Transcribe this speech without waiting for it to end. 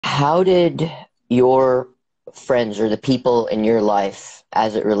how did your friends or the people in your life,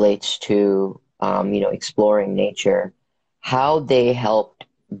 as it relates to, exploring nature, how they helped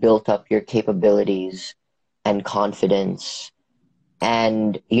build up your capabilities and confidence?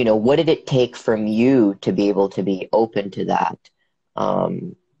 And, what did it take from you to be able to be open to that?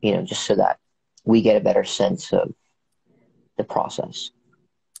 Just so that we get a better sense of the process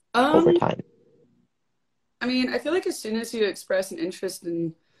over Um, time. I mean, I feel like as soon as you express an interest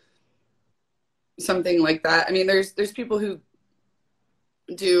in something like that, I mean, there's people who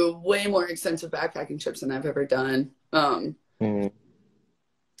do way more extensive backpacking trips than I've ever done. Mm,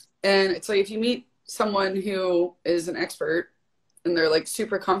 And it's like if you meet someone who is an expert and they're like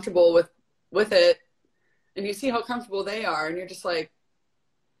super comfortable with it, and you see how comfortable they are, and you're just like,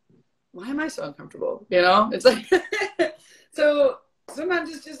 why am I so uncomfortable? You know, it's like so sometimes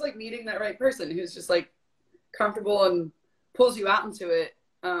it's just like meeting that right person who's just like comfortable and pulls you out into it.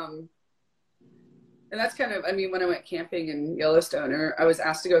 And that's kind of, I mean, when I went camping in Yellowstone, or I was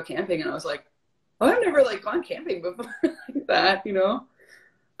asked to go camping, and I was like, oh, I've never like gone camping before like that, you know.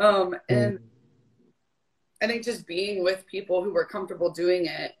 And mm, I think just being with people who were mm, comfortable doing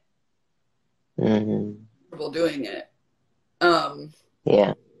it. Um,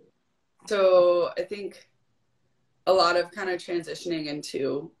 yeah. so I think a lot of kind of transitioning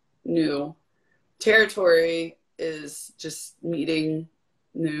into new territory is just meeting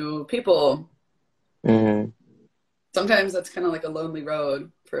new people. Mm, Sometimes that's kind of like a lonely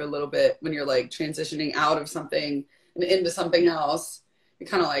road for a little bit when you're like transitioning out of something and into something else. You're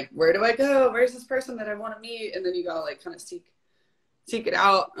kind of like, where do I go? Where's this person that I want to meet? And then you gotta like kind of seek it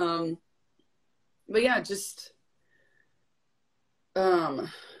out. But yeah, just um,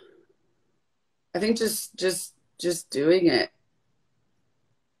 I think just doing it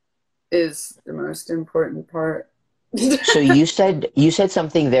is the most important part. So you said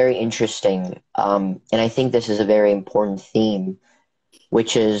something very interesting, and I think this is a very important theme,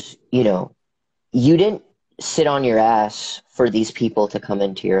 which is, you didn't sit on your ass for these people to come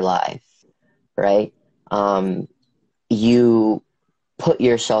into your life, right? Um, you put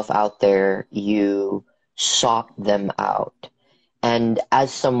yourself out there, you sought them out. And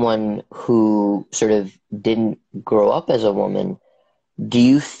as someone who sort of didn't grow up as a woman, do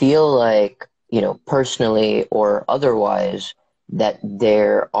you feel like, personally or otherwise, that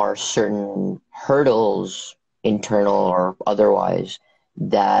there are certain hurdles, internal or otherwise,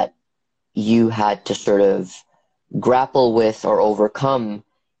 that you had to sort of grapple with or overcome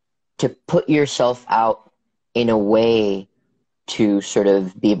to put yourself out in a way to sort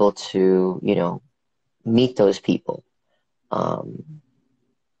of be able to, meet those people? Um,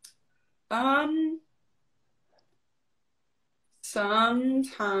 um,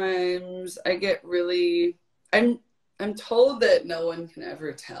 Sometimes I get really I'm I'm told that no one can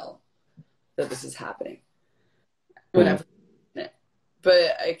ever tell that this is happening mm, whenever,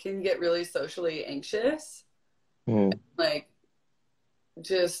 but I can get really socially anxious, mm, like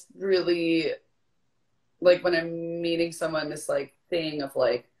just really like when I'm meeting someone, this like thing of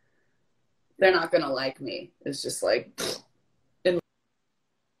like they're not gonna like me is just like and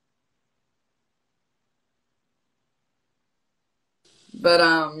but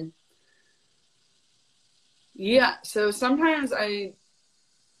yeah, so sometimes I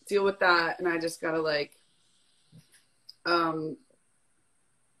deal with that and I just gotta like um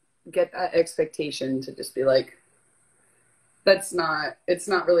get that expectation to just be like that's not it's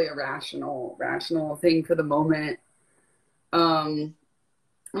not really a rational thing for the moment. um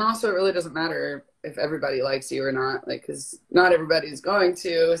and also it really doesn't matter if everybody likes you or not, like because not everybody's going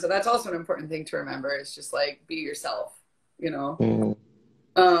to, so that's also an important thing to remember. It's just like be yourself, you know. mm,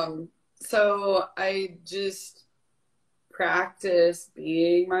 um so I just practice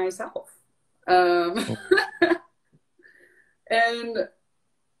being myself. um mm. and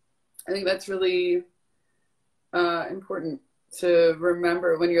I think that's really important to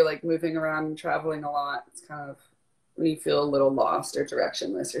remember when you're like moving around and traveling a lot. It's kind of when you feel a little lost or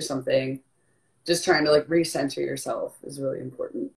directionless or something, just trying to like recenter yourself is really important.